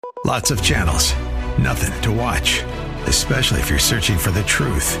Lots of channels, nothing to watch, especially if you're searching for the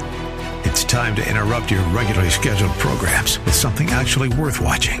truth. It's time to interrupt your regularly scheduled programs with something actually worth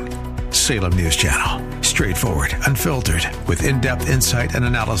watching. Salem News Channel. Straightforward, unfiltered, with in-depth insight and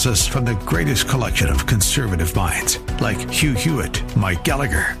analysis from the greatest collection of conservative minds like Hugh Hewitt, Mike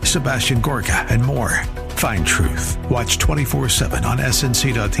Gallagher, Sebastian Gorka, and more. Find truth. Watch 24/7 on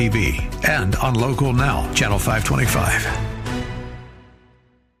snc.tv and on Local Now, Channel 525.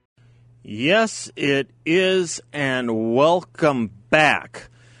 Yes, it is, and welcome back.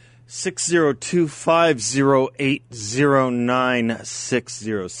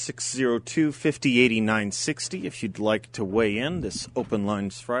 602-508-0960, 602-5080-960. If you'd like to weigh in this Open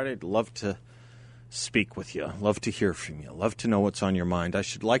Lines Friday, I'd love to speak with you. Love to hear from you. Love to know what's on your mind. I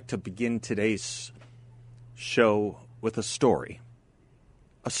should like to begin today's show with a story.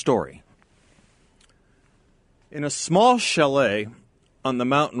 A story. In a small chalet on the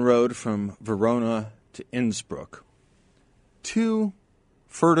mountain road from Verona to Innsbruck, two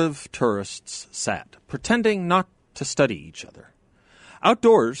furtive tourists sat, pretending not to study each other.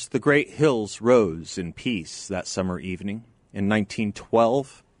 Outdoors, the great hills rose in peace that summer evening in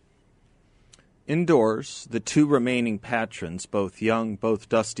 1912. Indoors, the two remaining patrons, both young, both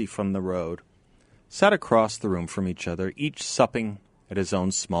dusty from the road, sat across the room from each other, each supping at his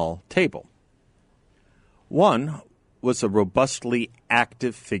own small table. One was a robustly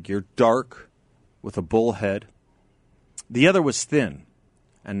active figure, dark, with a bull head. The other was thin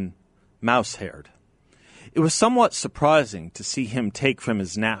and mouse-haired. It was somewhat surprising to see him take from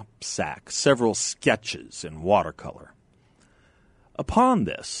his knapsack several sketches in watercolor. Upon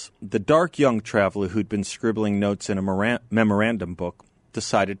this, the dark young traveler who'd been scribbling notes in a memorandum book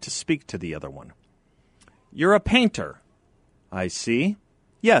decided to speak to the other one. "You're a painter, I see."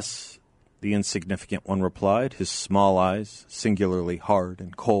 "Yes," the insignificant one replied, his small eyes singularly hard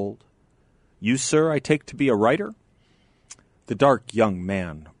and cold. "You, sir, I take to be a writer?" The dark young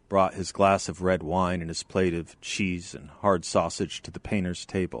man brought his glass of red wine and his plate of cheese and hard sausage to the painter's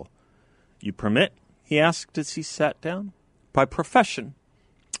table. "You permit?" he asked as he sat down. "By profession,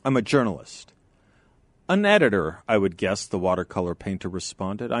 I'm a journalist." "An editor, I would guess," the watercolor painter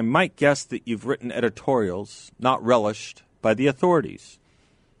responded. "I might guess that you've written editorials not relished by the authorities."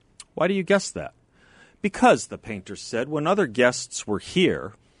 "Why do you guess that?" "Because," the painter said, "when other guests were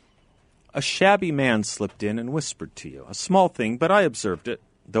here, a shabby man slipped in and whispered to you. A small thing, but I observed it,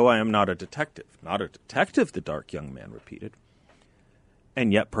 though I am not a detective." "Not a detective," the dark young man repeated.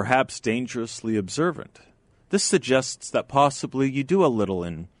 "And yet perhaps dangerously observant. This suggests that possibly you do a little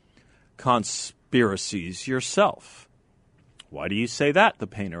in conspiracies yourself." "Why do you say that?" the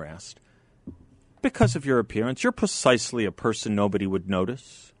painter asked. "Because of your appearance. You're precisely a person nobody would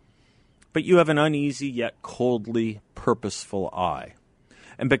notice. But you have an uneasy yet coldly purposeful eye.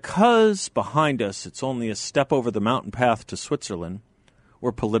 And because behind us it's only a step over the mountain path to Switzerland,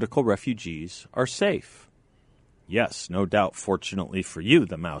 where political refugees are safe." "Yes, no doubt, fortunately for you,"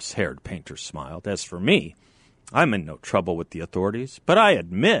 the mouse-haired painter smiled. "As for me, I'm in no trouble with the authorities, but I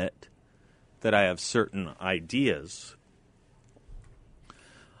admit that I have certain ideas."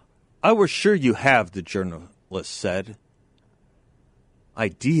 "I was sure you have," the journalist said.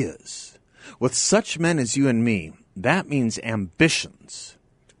 "Ideas. With such men as you and me, that means ambitions.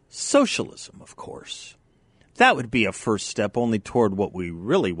 Socialism, of course. That would be a first step only toward what we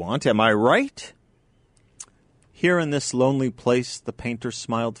really want. Am I right?" "Here in this lonely place," the painter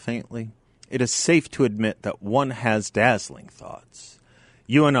smiled faintly, "it is safe to admit that one has dazzling thoughts.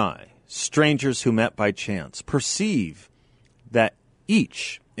 You and I, strangers who met by chance, perceive that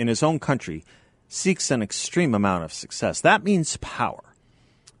each, in his own country, seeks an extreme amount of success. That means power.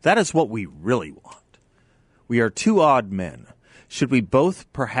 That is what we really want. We are two odd men. Should we both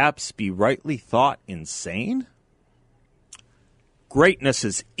perhaps be rightly thought insane?" "Greatness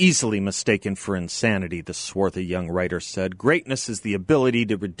is easily mistaken for insanity," the swarthy young writer said. "Greatness is the ability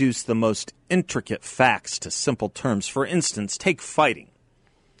to reduce the most intricate facts to simple terms. For instance, take fighting.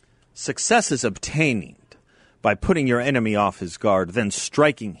 Success is obtained by putting your enemy off his guard, then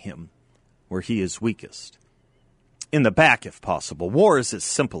striking him where he is weakest. In the back, if possible. War is as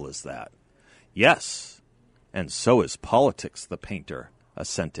simple as that." "Yes, and so is politics," the painter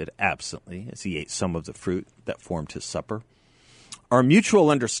assented absently as he ate some of the fruit that formed his supper. "Our mutual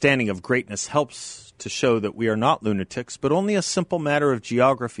understanding of greatness helps to show that we are not lunatics, but only a simple matter of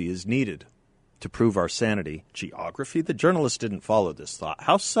geography is needed to prove our sanity." "Geography?" The journalist didn't follow this thought.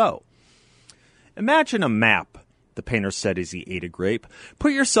 "How so?" "Imagine a map," the painter said as he ate a grape.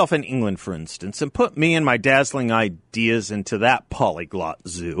 "Put yourself in England, for instance, and put me and my dazzling ideas into that polyglot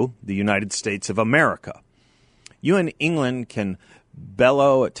zoo, the United States of America. You in England can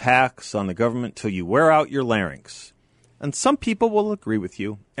bellow attacks on the government till you wear out your larynx. And some people will agree with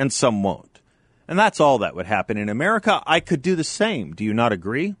you, and some won't. And that's all that would happen. In America, I could do the same. Do you not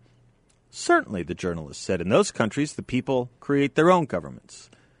agree? Certainly, the journalist said. In those countries, the people create their own governments.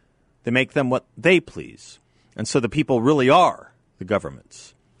 They make them what they please. And so the people really are the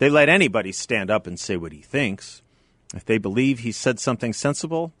governments. They let anybody stand up and say what he thinks. If they believe he said something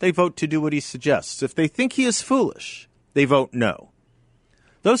sensible, they vote to do what he suggests. If they think he is foolish, they vote no.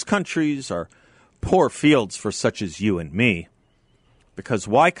 Those countries are poor fields for such as you and me. Because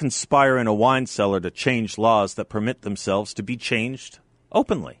why conspire in a wine cellar to change laws that permit themselves to be changed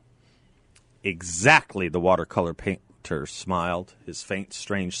openly? Exactly, the watercolor painter smiled, his faint,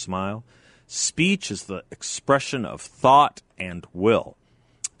 strange smile. Speech is the expression of thought and will.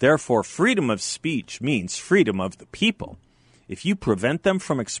 Therefore, freedom of speech means freedom of the people. If you prevent them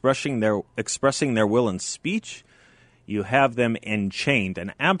from expressing their will in speech, you have them enchained,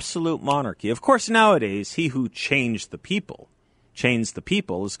 an absolute monarchy. Of course, nowadays, he who chains the people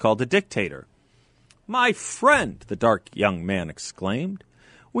is called a dictator. My friend, the dark young man exclaimed,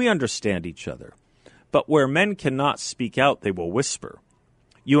 we understand each other. But where men cannot speak out, they will whisper.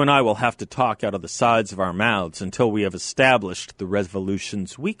 You and I will have to talk out of the sides of our mouths until we have established the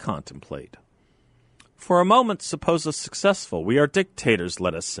revolutions we contemplate. For a moment, suppose us successful. We are dictators,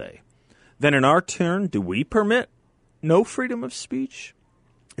 let us say. Then in our turn, do we permit no freedom of speech?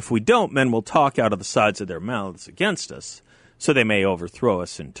 If we don't, men will talk out of the sides of their mouths against us, so they may overthrow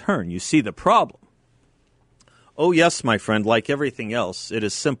us in turn. You see the problem. Oh, yes, my friend, like everything else, it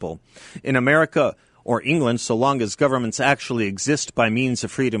is simple. In America or England, so long as governments actually exist by means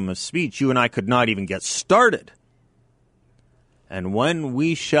of freedom of speech, you and I could not even get started. And when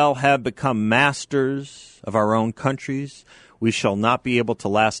we shall have become masters of our own countries, we shall not be able to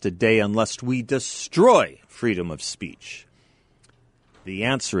last a day unless we destroy freedom of speech. The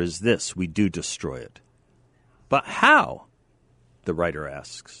answer is this: we do destroy it. But how? The writer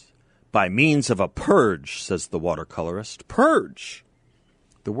asks. By means of a purge, says the watercolorist. Purge!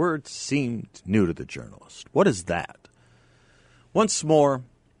 The word seemed new to the journalist. What is that? Once more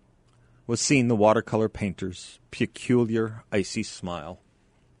was seen the watercolor painter's peculiar, icy smile.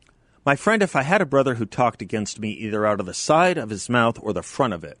 My friend, if I had a brother who talked against me either out of the side of his mouth or the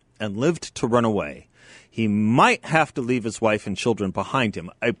front of it, and lived to run away, he might have to leave his wife and children behind him.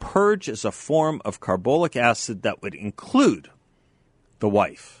 A purge is a form of carbolic acid that would include the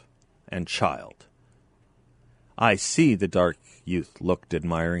wife and child. I see, the dark youth looked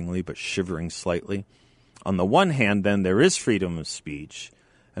admiringly, but shivering slightly. On the one hand, then, there is freedom of speech,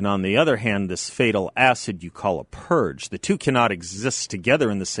 and on the other hand, this fatal acid you call a purge. The two cannot exist together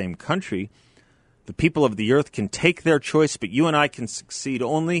in the same country. The people of the earth can take their choice, but you and I can succeed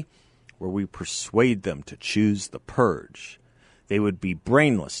only where we persuade them to choose the purge. They would be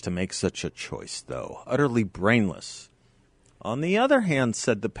brainless to make such a choice, though, utterly brainless. On the other hand,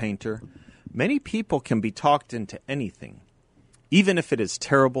 said the painter, many people can be talked into anything, even if it is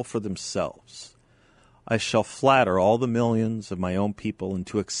terrible for themselves. I shall flatter all the millions of my own people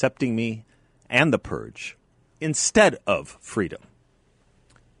into accepting me and the purge instead of freedom.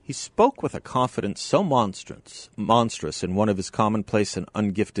 He spoke with a confidence so monstrous in one of his commonplace and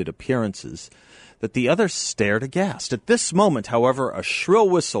ungifted appearances that the others stared aghast. At this moment, however, a shrill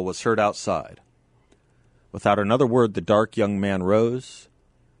whistle was heard outside. Without another word, the dark young man rose,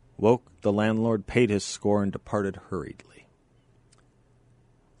 woke the landlord, paid his score, and departed hurriedly.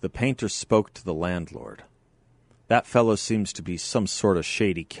 The painter spoke to the landlord. That fellow seems to be some sort of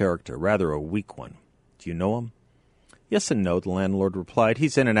shady character, rather a weak one. Do you know him? Yes and no, the landlord replied.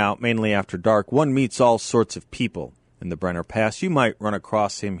 He's in and out, mainly after dark. One meets all sorts of people in the Brenner Pass. You might run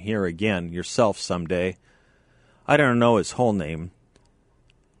across him here again yourself some day. I don't know his whole name,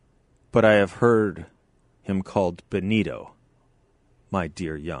 but I have heard him called Benito, my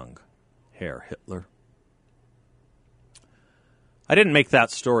dear young Herr Hitler. I didn't make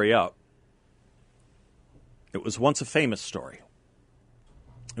that story up. It was once a famous story.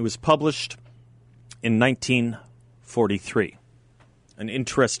 It was published in 1943, an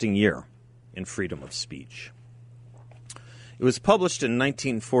interesting year in freedom of speech. It was published in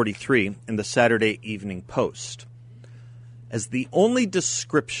 1943 in the Saturday Evening Post as the only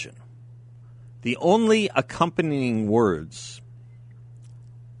description, the only accompanying words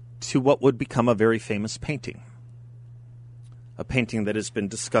to what would become a very famous painting, a painting that has been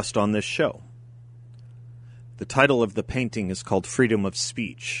discussed on this show. The title of the painting is called Freedom of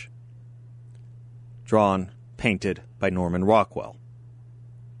Speech, painted by Norman Rockwell.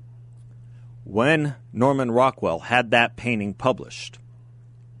 When Norman Rockwell had that painting published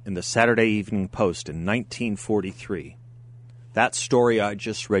in the Saturday Evening Post in 1943, That story I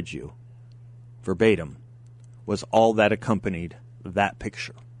just read you, verbatim, was all that accompanied that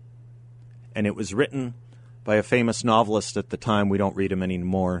picture. And it was written by a famous novelist at the time, we don't read him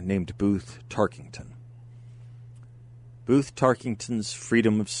anymore, named Booth Tarkington. Booth Tarkington's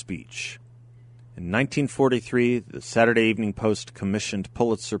Freedom of Speech. In 1943, the Saturday Evening Post commissioned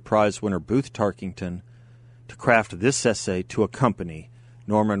Pulitzer Prize winner Booth Tarkington to craft this essay to accompany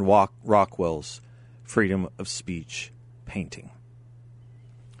Norman Rockwell's Freedom of Speech painting.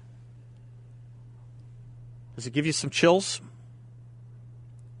 Does it give you some chills?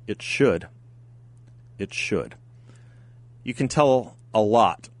 It should. It should. You can tell a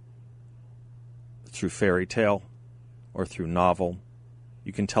lot through fairy tale or through novel.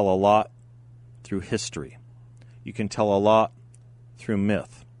 You can tell a lot through history. You can tell a lot through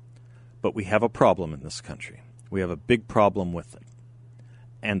myth. But we have a problem in this country. We have a big problem with it.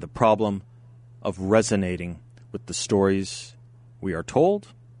 And the problem of resonating with the stories we are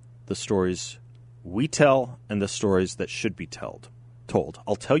told, the stories we tell, and the stories that should be told.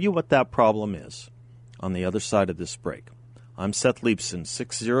 I'll tell you what that problem is on the other side of this break. I'm Seth Leibson,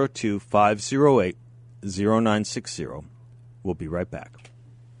 602-508-0960. We'll be right back.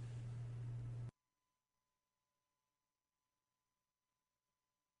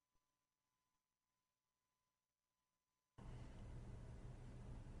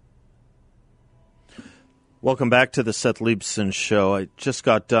 Welcome back to the Seth Leibson Show. I just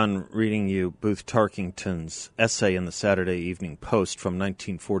got done reading you Booth Tarkington's essay in the Saturday Evening Post from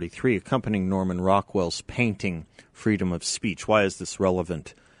 1943 accompanying Norman Rockwell's painting Freedom of Speech. Why is this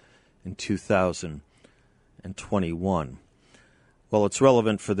relevant in 2021? Well, it's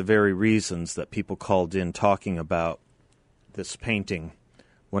relevant for the very reasons that people called in talking about this painting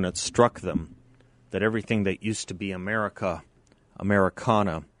when it struck them that everything that used to be Americana,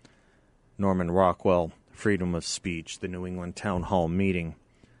 Norman Rockwell, Freedom of Speech, the New England Town Hall meeting,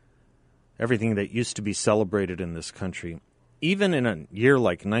 everything that used to be celebrated in this country, even in a year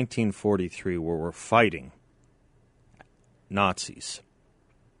like 1943 where we're fighting Nazis,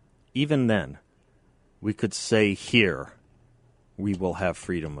 even then, we could say here, we will have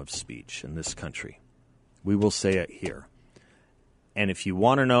freedom of speech in this country. We will say it here. And if you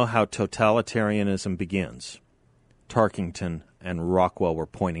want to know how totalitarianism begins, Tarkington and Rockwell were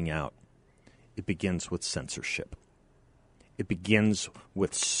pointing out, it begins with censorship. It begins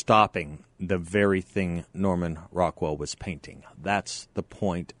with stopping the very thing Norman Rockwell was painting. That's the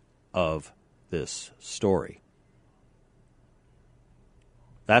point of this story.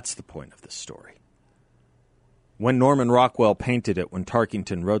 That's the point of this story. When Norman Rockwell painted it, when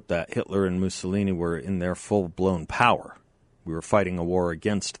Tarkington wrote that, Hitler and Mussolini were in their full-blown power. We were fighting a war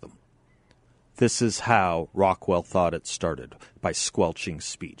against them. This is how Rockwell thought it started, by squelching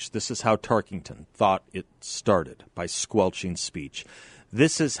speech. This is how Tarkington thought it started, by squelching speech.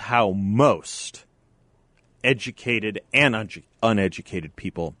 This is how most educated and uneducated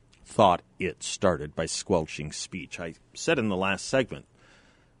people thought it started, by squelching speech. I said in the last segment,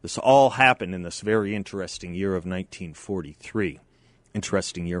 this all happened in this very interesting year of 1943.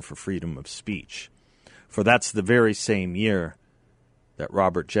 Interesting year for freedom of speech. For that's the very same year that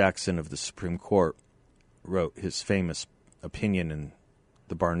Robert Jackson of the Supreme Court wrote his famous opinion in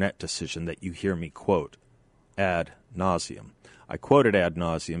the Barnett decision that you hear me quote ad nauseum. I quote it ad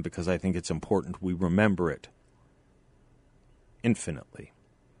nauseum because I think it's important we remember it infinitely.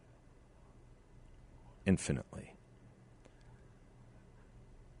 Infinitely.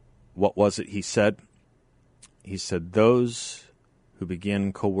 What was it he said? He said, those who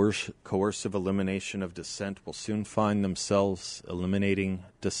begin coercive elimination of dissent will soon find themselves eliminating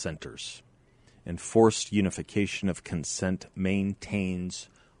dissenters. And forced unification of consent maintains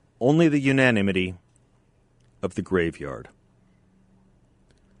only the unanimity of the graveyard.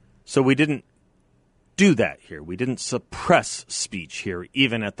 So we didn't do that here. We didn't suppress speech here,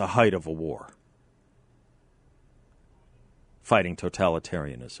 even at the height of a war. Fighting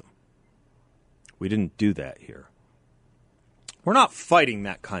totalitarianism. We didn't do that here. We're not fighting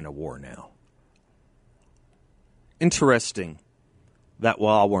that kind of war now. Interesting that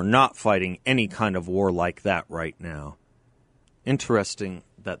while we're not fighting any kind of war like that right now, interesting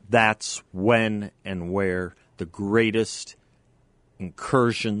that that's when and where the greatest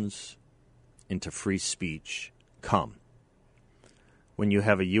incursions into free speech come. When you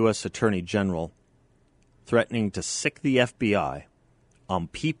have a U.S. Attorney General threatening to sic the FBI on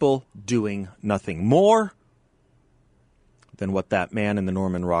people doing nothing more than what that man in the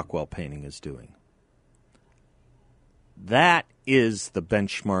Norman Rockwell painting is doing. That is the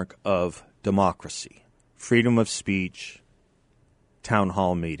benchmark of democracy. Freedom of speech, town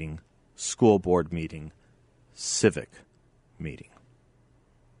hall meeting, school board meeting, civic meeting.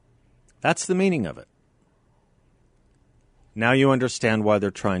 That's the meaning of it. Now you understand why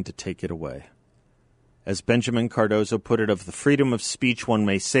they're trying to take it away. As Benjamin Cardozo put it, of the freedom of speech, one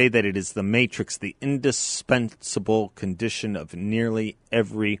may say that it is the matrix, the indispensable condition of nearly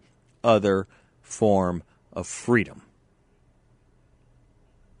every other form of freedom.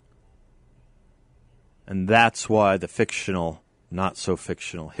 And that's why the fictional, not so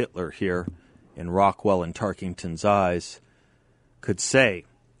fictional Hitler here in Rockwell and Tarkington's eyes could say,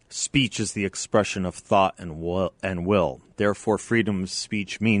 speech is the expression of thought and will. Therefore, freedom of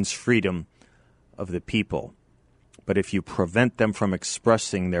speech means freedom of the people. But if you prevent them from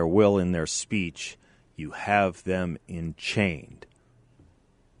expressing their will in their speech, you have them enchained.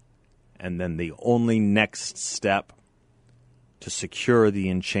 And then the only next step to secure the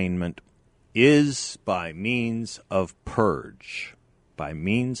enchainment is by means of purge. By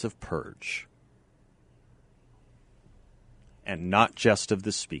means of purge. And not just of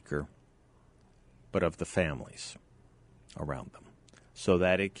the speaker, but of the families around them, so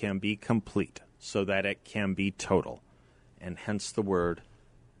that it can be complete, so that it can be total, and hence the word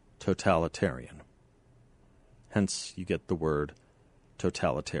totalitarian. Hence you get the word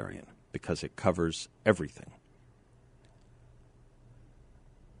totalitarian, because it covers everything.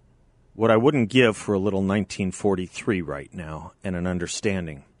 What I wouldn't give for a little 1943 right now and an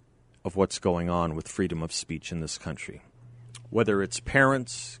understanding of what's going on with freedom of speech in this country. Whether it's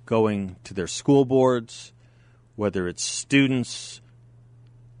parents going to their school boards, whether it's students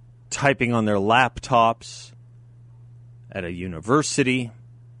typing on their laptops at a university,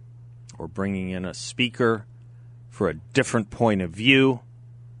 or bringing in a speaker for a different point of view,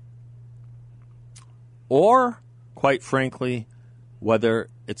 or, quite frankly, whether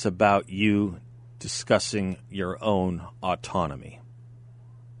it's about you discussing your own autonomy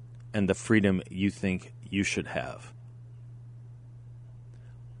and the freedom you think you should have.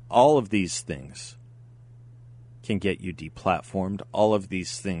 All of these things can get you deplatformed. All of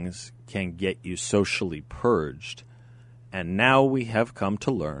these things can get you socially purged. And now we have come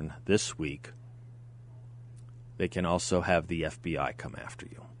to learn this week they can also have the FBI come after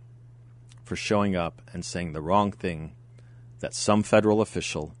you for showing up and saying the wrong thing that some federal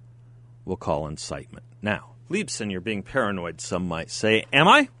official will call incitement. Now, Liebson, you're being paranoid, some might say. Am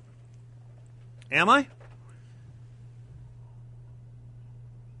I? Am I?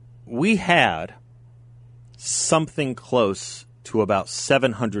 We had something close to about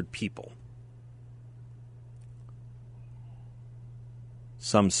 700 people.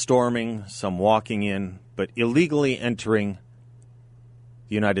 Some storming, some walking in, but illegally entering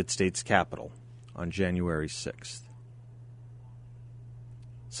the United States Capitol on January 6th.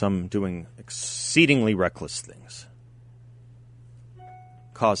 Some doing exceedingly reckless things,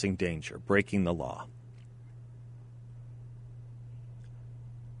 causing danger, breaking the law.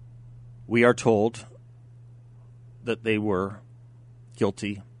 We are told that they were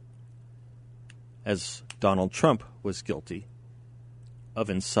guilty, as Donald Trump was guilty, of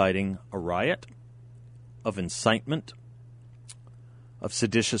inciting a riot, of incitement, of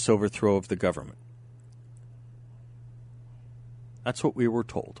seditious overthrow of the government. That's what we were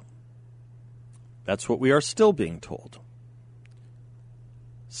told. That's what we are still being told.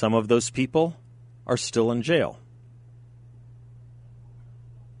 Some of those people are still in jail.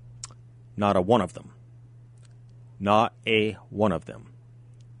 Not a one of them. Not a one of them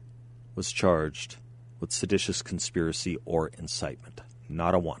was charged with seditious conspiracy or incitement.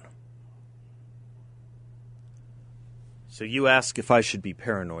 Not a one. So you ask if I should be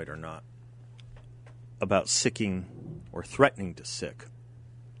paranoid or not about sicking or threatening to sick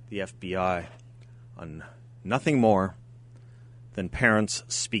the FBI on nothing more than parents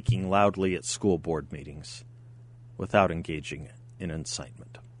speaking loudly at school board meetings without engaging in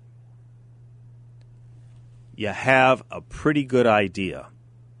incitement. You have a pretty good idea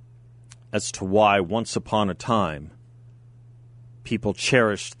as to why once upon a time people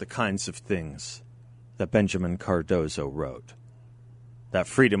cherished the kinds of things that Benjamin Cardozo wrote. That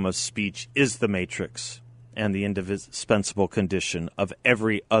freedom of speech is the matrix and the indispensable condition of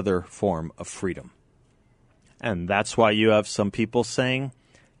every other form of freedom. And that's why you have some people saying,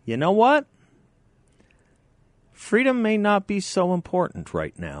 you know what? Freedom may not be so important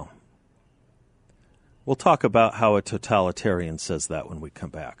right now. We'll talk about how a totalitarian says that when we come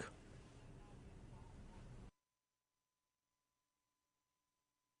back.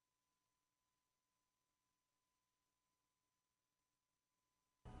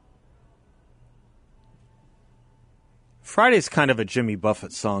 Friday's kind of a Jimmy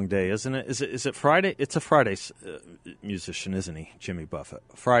Buffett song day, isn't it? Is it Friday? It's a Friday musician, isn't he, Jimmy Buffett?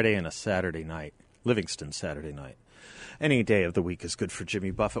 Friday and a Saturday night. Livingston Saturday night. Any day of the week is good for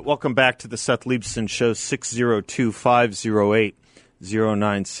Jimmy Buffett. Welcome back to the Seth Leibsohn Show,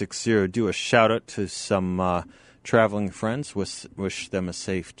 602-508-0960. Do a shout-out to some traveling friends. Wish them a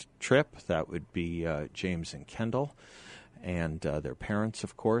safe trip. That would be James and Kendall and their parents,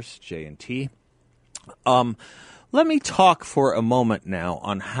 of course, J and T. Let me talk for a moment now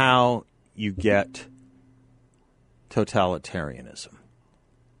on how you get totalitarianism.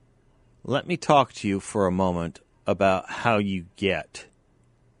 Let me talk to you for a moment about how you get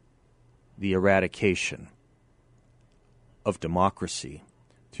the eradication of democracy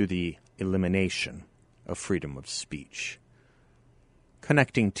through the elimination of freedom of speech.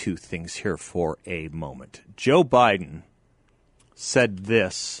 Connecting two things here for a moment. Joe Biden said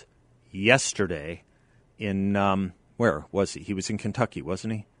this yesterday in, where was he? He was in Kentucky,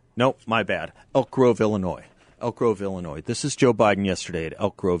 wasn't he? No, my bad. Elk Grove, Illinois. Elk Grove, Illinois. This is Joe Biden yesterday at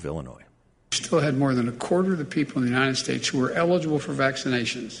Elk Grove, Illinois. Still had more than a quarter of the people in the United States who were eligible for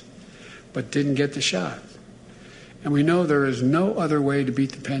vaccinations but didn't get the shot. And we know there is no other way to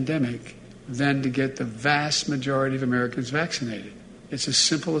beat the pandemic than to get the vast majority of Americans vaccinated. It's as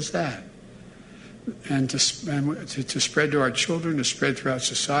simple as that. And to spread to our children, to spread throughout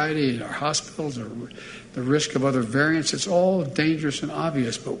society, our hospitals, or the risk of other variants, it's all dangerous and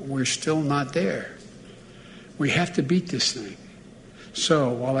obvious, but we're still not there. We have to beat this thing. So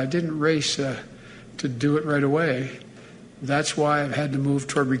while I didn't race to do it right away, that's why I've had to move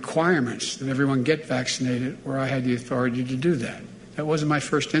toward requirements that everyone get vaccinated where I had the authority to do that. That wasn't my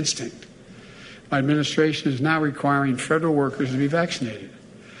first instinct. My administration is now requiring federal workers to be vaccinated.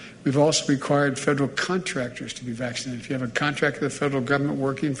 We've also required federal contractors to be vaccinated. If you have a contract with the federal government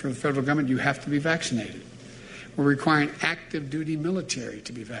working for the federal government, you have to be vaccinated. We're requiring active duty military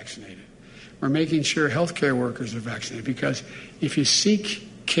to be vaccinated. We're making sure healthcare workers are vaccinated, because if you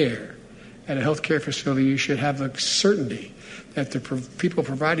seek care at a healthcare facility, you should have the certainty that the people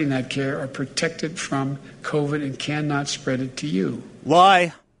providing that care are protected from COVID and cannot spread it to you.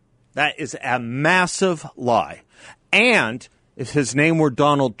 Lie. That is a massive lie. And if his name were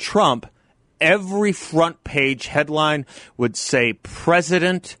Donald Trump, every front page headline would say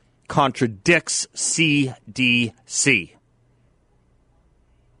President contradicts CDC.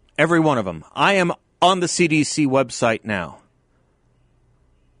 Every one of them. I am on the CDC website now.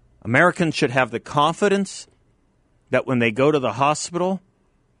 Americans should have the confidence that when they go to the hospital,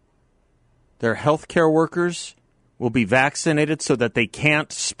 their healthcare workers will be vaccinated so that they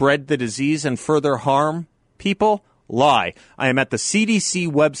can't spread the disease and further harm people. Lie. I am at the CDC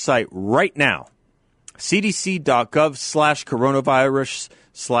website right now.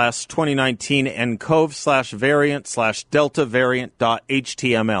 cdc.gov/coronavirus/2019/ncov/variant/delta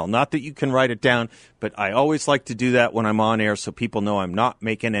variant.html. Not that you can write it down, but I always like to do that when I'm on air so people know I'm not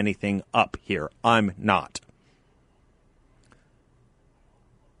making anything up here. I'm not.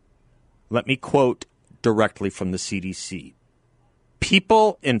 Let me quote directly from the CDC.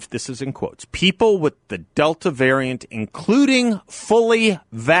 People, and this is in quotes, people with the Delta variant, including fully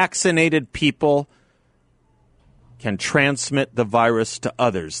vaccinated people, can transmit the virus to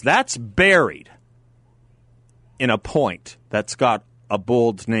others. That's buried in a point that's got a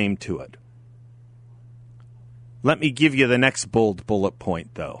bold name to it. Let me give you the next bold bullet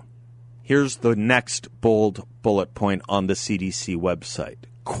point, though. Here's the next bold bullet point on the CDC website.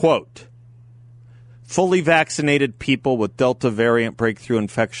 Quote, fully vaccinated people with Delta variant breakthrough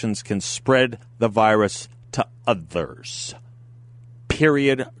infections can spread the virus to others.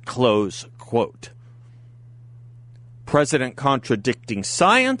 Period. Close quote. President contradicting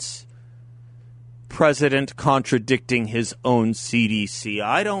science. President contradicting his own CDC.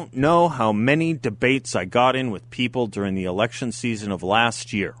 I don't know how many debates I got in with people during the election season of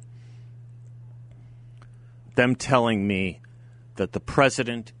last year. Them telling me that the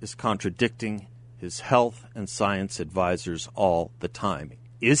president is contradicting his health and science advisors all the time.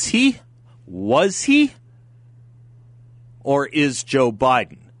 Is he? Was he? Or is Joe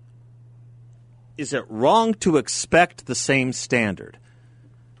Biden? Is it wrong to expect the same standard?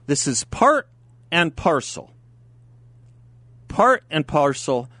 This is part and parcel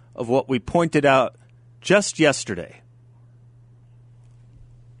of what we pointed out just yesterday.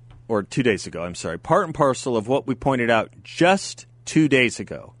 Or 2 days ago, I'm sorry. Part and parcel of what we pointed out just 2 days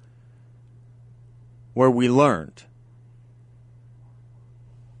ago, where we learned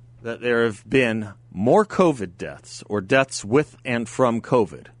that there have been more COVID deaths or deaths with and from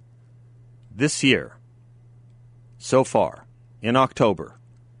COVID this year so far in October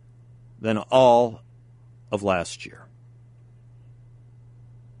than all of last year.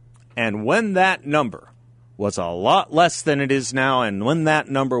 And when that number was a lot less than it is now, and when that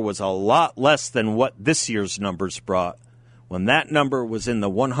number was a lot less than what this year's numbers brought, when that number was in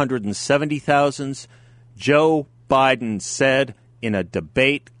the 170,000s, Joe Biden said in a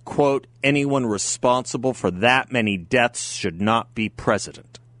debate, quote, anyone responsible for that many deaths should not be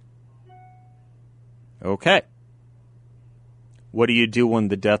president. Okay. What do you do when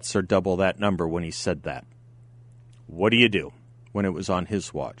the deaths are double that number when he said that? What do you do when it was on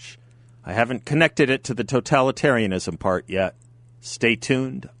his watch? I haven't connected it to the totalitarianism part yet. Stay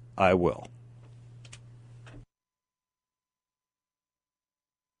tuned. I will.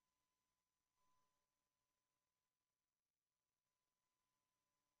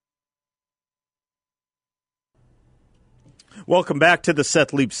 Welcome back to the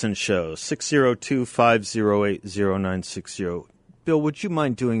Seth Leibsohn Show, 602-508-0960. Bill, would you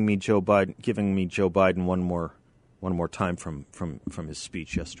mind giving me Joe Biden one more time from his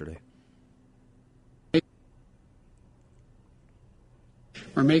speech yesterday?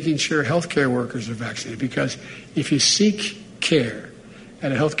 We're making sure healthcare workers are vaccinated, because if you seek care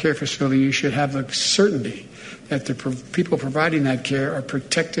at a healthcare facility, you should have the certainty that the people providing that care are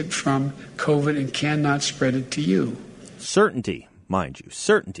protected from COVID and cannot spread it to you. Certainty, mind you,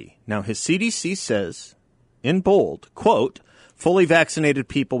 certainty. Now, his CDC says, in bold, quote, fully vaccinated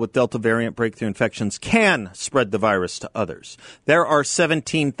people with Delta variant breakthrough infections can spread the virus to others. There are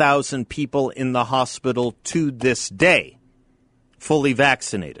 17,000 people in the hospital to this day fully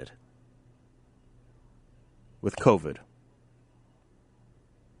vaccinated with COVID.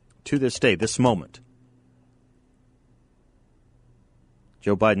 To this day, this moment.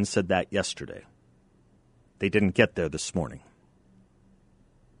 Joe Biden said that yesterday. They didn't get there this morning.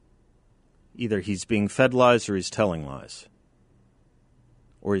 Either he's being fed lies or he's telling lies.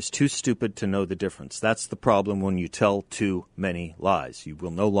 Or he's too stupid to know the difference. That's the problem when you tell too many lies. You will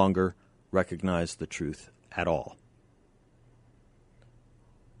no longer recognize the truth at all.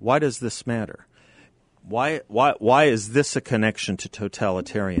 Why does this matter? Why is this a connection to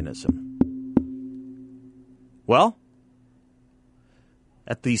totalitarianism? Well,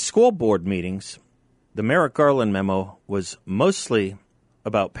 at the school board meetings, the Merrick Garland memo was mostly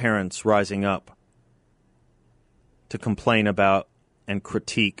about parents rising up to complain about and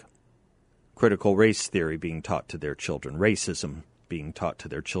critique critical race theory being taught to their children, racism being taught to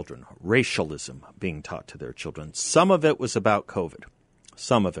their children, racialism being taught to their children. Some of it was about COVID.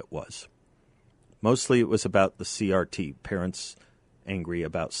 Some of it was. Mostly it was about the CRT, parents angry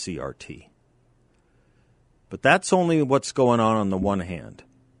about CRT. But that's only what's going on the one hand.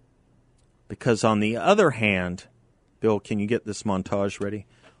 Because on the other hand, Bill, can you get this montage ready?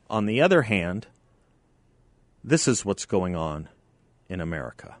 On the other hand, this is what's going on in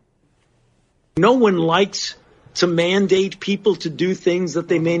America. No one likes to mandate people to do things that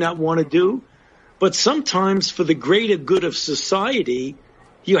they may not want to do, but sometimes for the greater good of society,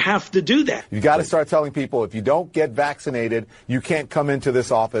 you have to do that. You got to start telling people if you don't get vaccinated, you can't come into this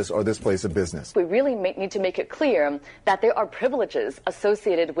office or this place of business. We really need to make it clear that there are privileges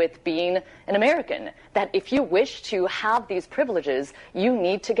associated with being an American, that if you wish to have these privileges, you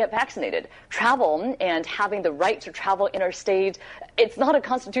need to get vaccinated. Travel and having the right to travel interstate, it's not a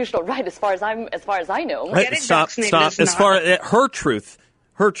constitutional right as far as I know. Right, stop. As far as her truth,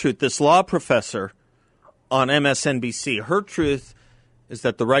 this law professor on MSNBC, her truth is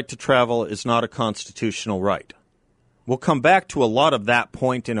that the right to travel is not a constitutional right. We'll come back to a lot of that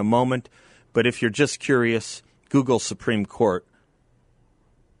point in a moment, but if you're just curious, Google Supreme Court,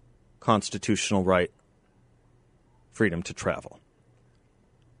 constitutional right, freedom to travel.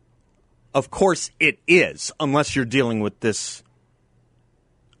 Of course it is, unless you're dealing with this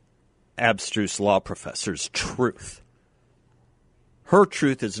abstruse law professor's truth. Her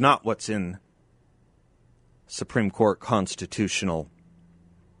truth is not what's in Supreme Court constitutional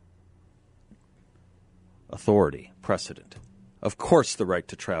authority, precedent. Of course the right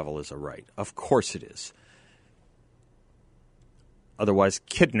to travel is a right. Of course it is. Otherwise,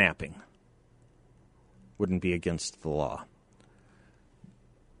 kidnapping wouldn't be against the law.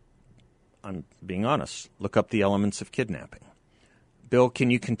 I'm being honest. Look up the elements of kidnapping. Bill,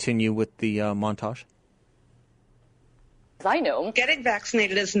 can you continue with the montage? I know. Getting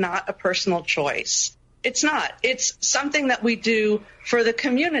vaccinated is not a personal choice. It's not. It's something that we do for the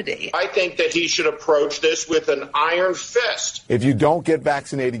community. I think that he should approach this with an iron fist. If you don't get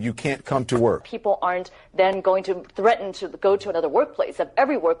vaccinated, you can't come to work. People aren't then going to threaten to go to another workplace. If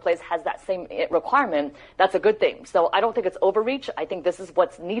every workplace has that same requirement, that's a good thing. So I don't think it's overreach. I think this is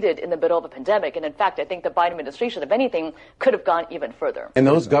what's needed in the middle of a pandemic. And in fact, I think the Biden administration, if anything, could have gone even further. And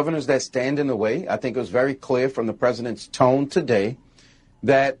those governors that stand in the way, I think it was very clear from the president's tone today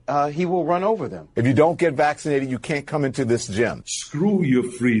that he will run over them. If you don't get vaccinated, you can't come into this gym. Screw your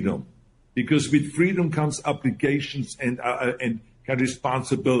freedom, because with freedom comes obligations and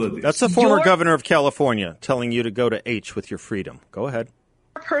responsibilities. That's the former governor of California telling you to go to H with your freedom. Go ahead.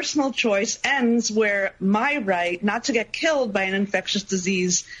 Personal choice ends where my right not to get killed by an infectious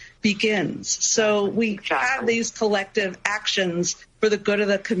disease begins. So we have these collective actions for the good of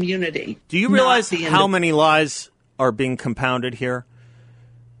the community. Do you realize how many lies are being compounded here?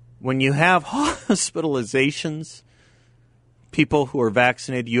 When you have hospitalizations, people who are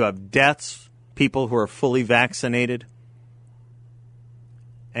vaccinated, you have deaths, people who are fully vaccinated,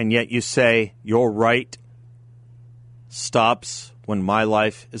 and yet you say your right stops when my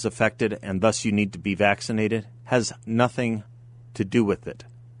life is affected and thus you need to be vaccinated, has nothing to do with it.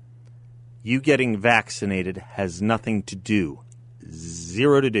 You getting vaccinated has nothing to do,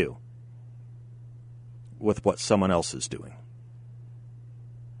 zero to do, with what someone else is doing.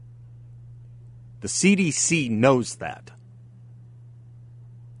 The CDC knows that.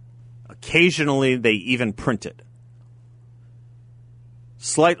 Occasionally, they even print it.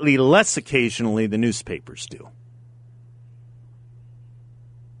 Slightly less occasionally, the newspapers do.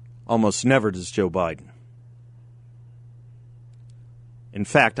 Almost never does Joe Biden. In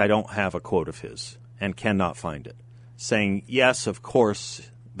fact, I don't have a quote of his and cannot find it, saying, yes, of course,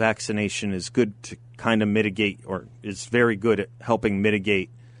 vaccination is good to kind of mitigate, or is very good at helping mitigate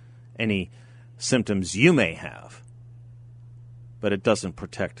any symptoms you may have, but it doesn't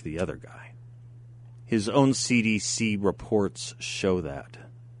protect the other guy. His own CDC reports show that.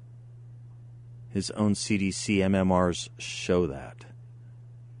 His own CDC MMRs show that.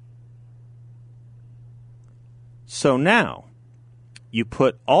 So now, you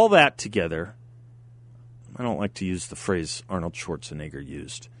put all that together. I don't like to use the phrase Arnold Schwarzenegger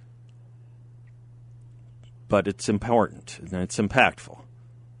used, but it's important and it's impactful.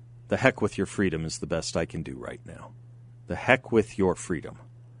 The heck with your freedom is the best I can do right now. The heck with your freedom.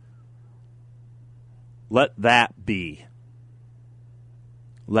 Let that be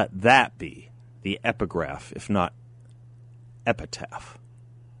the epigraph, if not epitaph,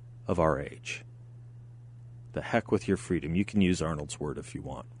 of our age. The heck with your freedom. You can use Arnold's word if you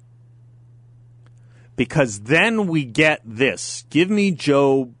want. Because then we get this. Give me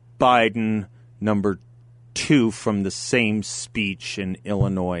Joe Biden number 2 from the same speech in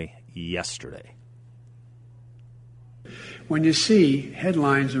Illinois yesterday. When you see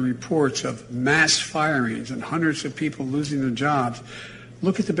headlines and reports of mass firings and hundreds of people losing their jobs,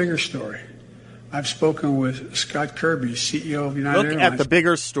 look at the bigger story. I've spoken with Scott Kirby, CEO of United Airlines. Look at the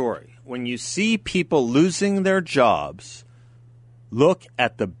bigger story. When you see people losing their jobs, look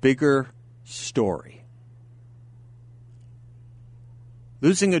at the bigger story.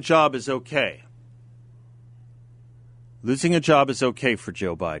 Losing a job is okay. Losing a job is okay for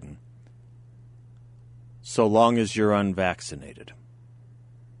Joe Biden, so long as you're unvaccinated.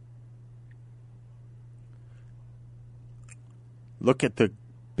 Look at the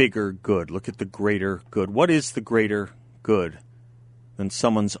bigger good. Look at the greater good. What is the greater good than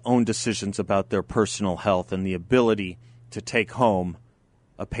someone's own decisions about their personal health and the ability to take home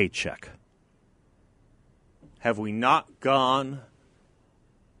a paycheck? Have we not gone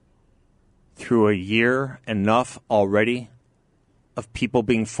through a year enough already of people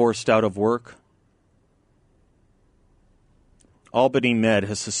being forced out of work? Albany Med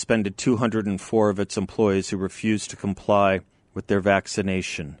has suspended 204 of its employees who refused to comply with their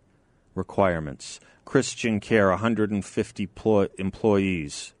vaccination requirements. Christian Care, 150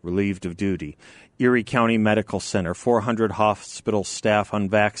 employees relieved of duty. Erie County Medical Center, 400 hospital staff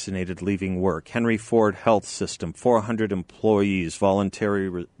unvaccinated leaving work. Henry Ford Health System, 400 employees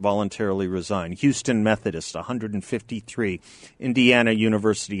voluntarily resigned. Houston Methodist, 153. Indiana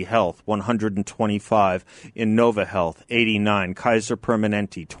University Health, 125. Innova Health, 89. Kaiser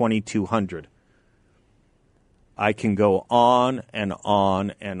Permanente, 2,200. I can go on and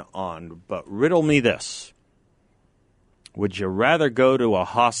on and on, but riddle me this. Would you rather go to a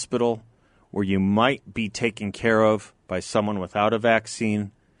hospital where you might be taken care of by someone without a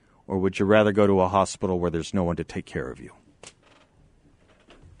vaccine, or would you rather go to a hospital where there's no one to take care of you?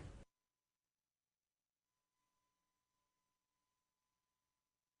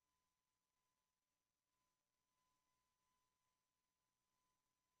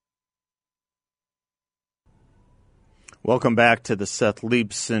 Welcome back to the Seth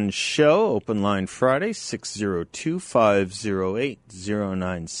Leibsohn Show. Open line Friday,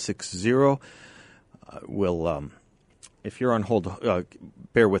 602-508-0960. If you're on hold,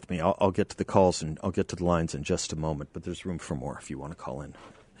 bear with me. I'll get to the calls and I'll get to the lines in just a moment, but there's room for more if you want to call in.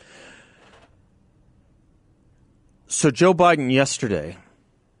 So Joe Biden yesterday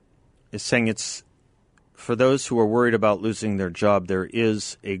is saying it's for those who are worried about losing their job, there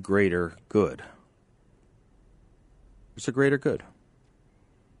is a greater good. There's a greater good.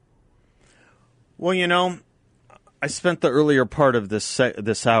 Well, you know, I spent the earlier part of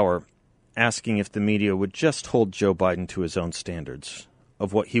this hour asking if the media would just hold Joe Biden to his own standards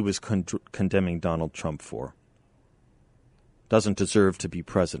of what he was condemning Donald Trump for. Doesn't deserve to be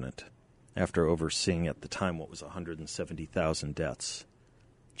president after overseeing at the time what was 170,000 deaths.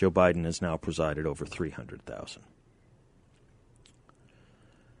 Joe Biden has now presided over 300,000.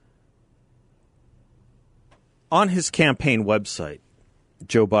 On his campaign website,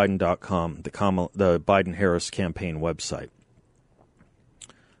 JoeBiden.com, the Biden-Harris campaign website,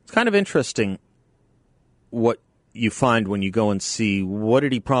 it's kind of interesting what you find when you go and see what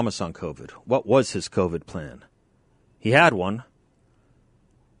did he promise on COVID? What was his COVID plan? He had one,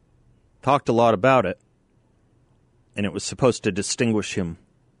 talked a lot about it, and it was supposed to distinguish him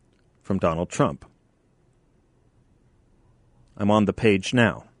from Donald Trump. I'm on the page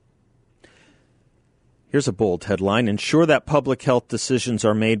now. Here's a bold headline. Ensure that public health decisions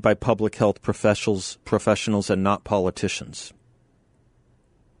are made by public health professionals and not politicians.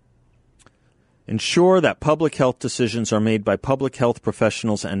 Ensure that public health decisions are made by public health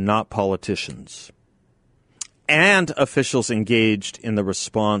professionals and not politicians. And officials engaged in the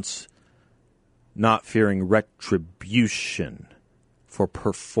response not fearing retribution for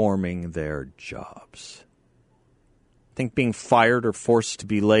performing their jobs. Think being fired or forced to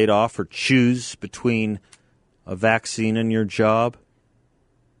be laid off or choose between a vaccine and your job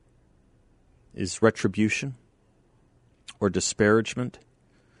is retribution or disparagement?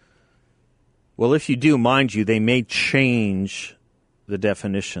 Well, if you do, mind you, they may change the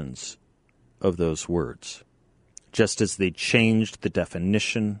definitions of those words, just as they changed the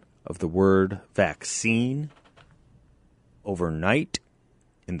definition of the word vaccine overnight,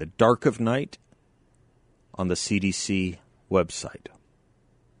 in the dark of night, on the CDC website.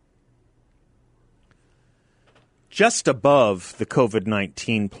 Just above the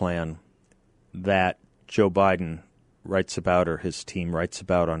COVID-19 plan that Joe Biden writes about, or his team writes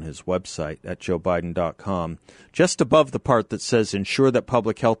about on his website at JoeBiden.com, just above the part that says ensure that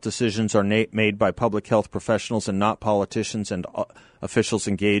public health decisions are made by public health professionals and not politicians, and officials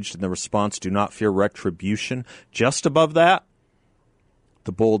engaged in the response do not fear retribution, just above that,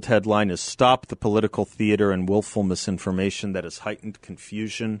 the bold headline is Stop the Political Theater and Willful Misinformation That Has Heightened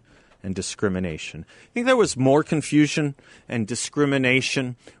Confusion and Discrimination. I think there was more confusion and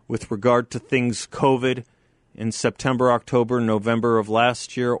discrimination with regard to things COVID in September, October, November of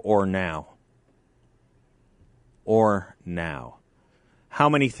last year, or now? Or now? How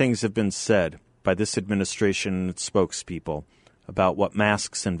many things have been said by this administration and its spokespeople about what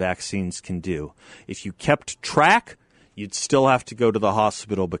masks and vaccines can do? If you kept track, you'd still have to go to the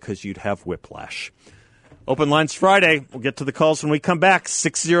hospital because you'd have whiplash. Open Lines Friday. We'll get to the calls when we come back.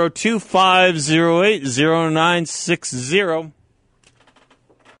 602-508-0960.